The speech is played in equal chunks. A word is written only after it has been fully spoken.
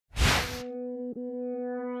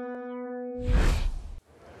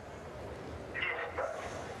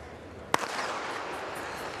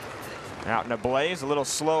Out in a blaze, a little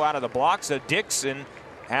slow out of the block, so Dixon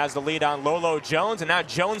has the lead on Lolo Jones, and now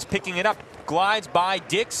Jones picking it up, glides by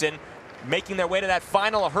Dixon, making their way to that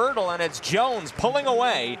final hurdle, and it's Jones pulling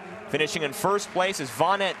away. Finishing in first place is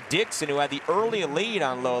Vonette Dixon, who had the early lead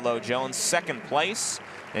on Lolo Jones, second place,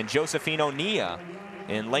 and Josephine O'Nia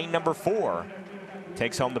in lane number 4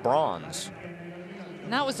 takes home the bronze.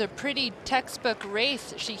 And that was a pretty textbook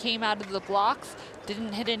race. She came out of the blocks,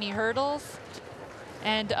 didn't hit any hurdles,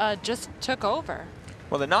 and just took over.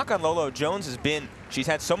 Well, the knock on Lolo Jones has been she's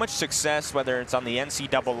had so much success, whether it's on the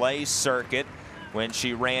NCAA circuit when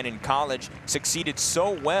she ran in college, succeeded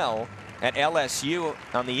so well at LSU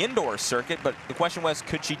on the indoor circuit, but the question was,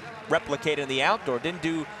 could she replicate it in the outdoor? Didn't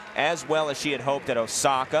do as well as she had hoped at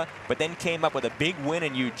Osaka, but then came up with a big win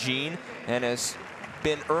in Eugene and has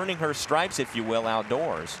been earning her stripes, if you will,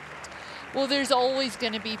 outdoors. Well, there's always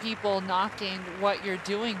going to be people knocking what you're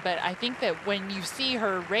doing, but I think that when you see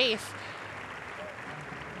her race,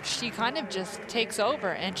 she kind of just takes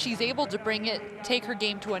over, and she's able to take her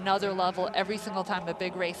game to another level every single time a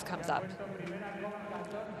big race comes up.